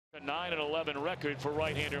9-11 record for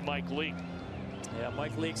right-hander Mike Leake. Yeah,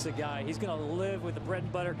 Mike Leake's a guy. He's going to live with the bread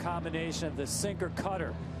and butter combination of the sinker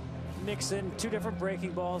cutter. Mix in two different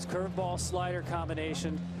breaking balls, curveball, slider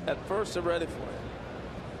combination. At first, they're ready for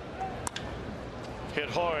it. Hit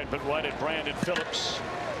hard, but right at Brandon Phillips.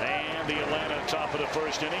 And the Atlanta top of the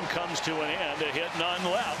first inning comes to an end. A hit, none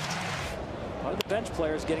left. One of the bench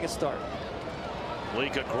players getting a start.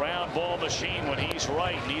 Leake, a ground ball machine when he's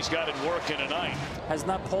right, and he's got it working tonight. Has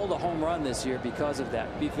not pulled a home run this year because of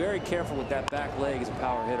that. Be very careful with that back leg as a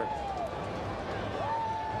power hitter.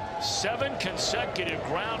 7 consecutive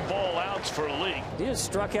ground ball outs for Leake. He has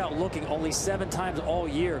struck out looking only 7 times all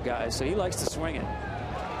year, guys, so he likes to swing it.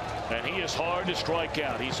 And he is hard to strike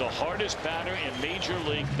out. He's the hardest batter in Major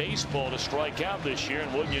League Baseball to strike out this year,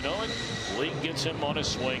 and wouldn't you know it, Leake gets him on a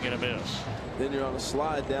swing and a miss. Then you're on a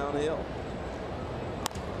slide downhill.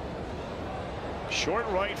 Short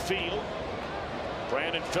right field.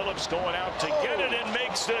 Brandon Phillips going out to get it and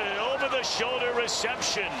makes the over-the-shoulder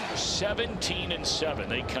reception. 17-7.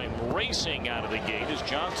 They came racing out of the gate as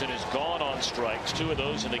Johnson is gone on strikes. 2 of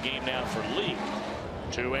those in the game now for Leake.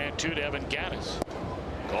 2-2 to Evan Gattis.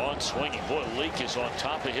 Gone swinging. Boy, Leake is on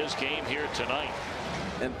top of his game here tonight.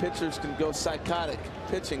 And pitchers can go psychotic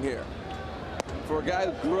pitching here. For a guy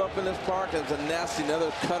who grew up in this park, that's a nasty,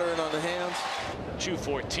 another cutter in on the hands.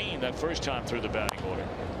 2-14 that first time through the batting order.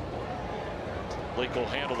 Leake will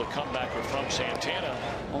handle the comebacker from Santana.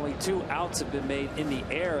 Only 2 outs have been made in the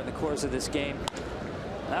air in the course of this game.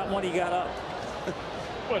 That one he got up.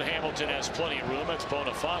 But Hamilton has plenty of room. That's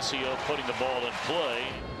Bonifacio putting the ball in play.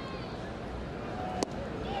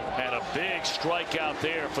 And a big strikeout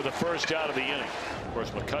there for the first out of the inning. Of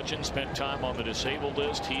course, McCutchen spent time on the disabled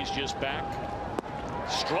list. He's just back.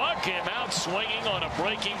 Struck him out swinging on a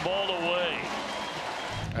breaking ball away.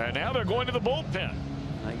 And now they're going to the bullpen.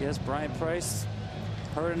 I guess Brian Price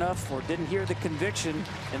heard enough or didn't hear the conviction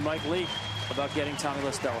in Mike Leake about getting Tommy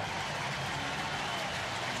La Stella.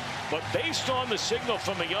 But based on the signal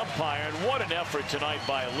from the umpire, and what an effort tonight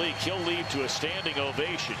by Leake, he'll lead to a standing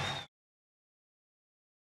ovation.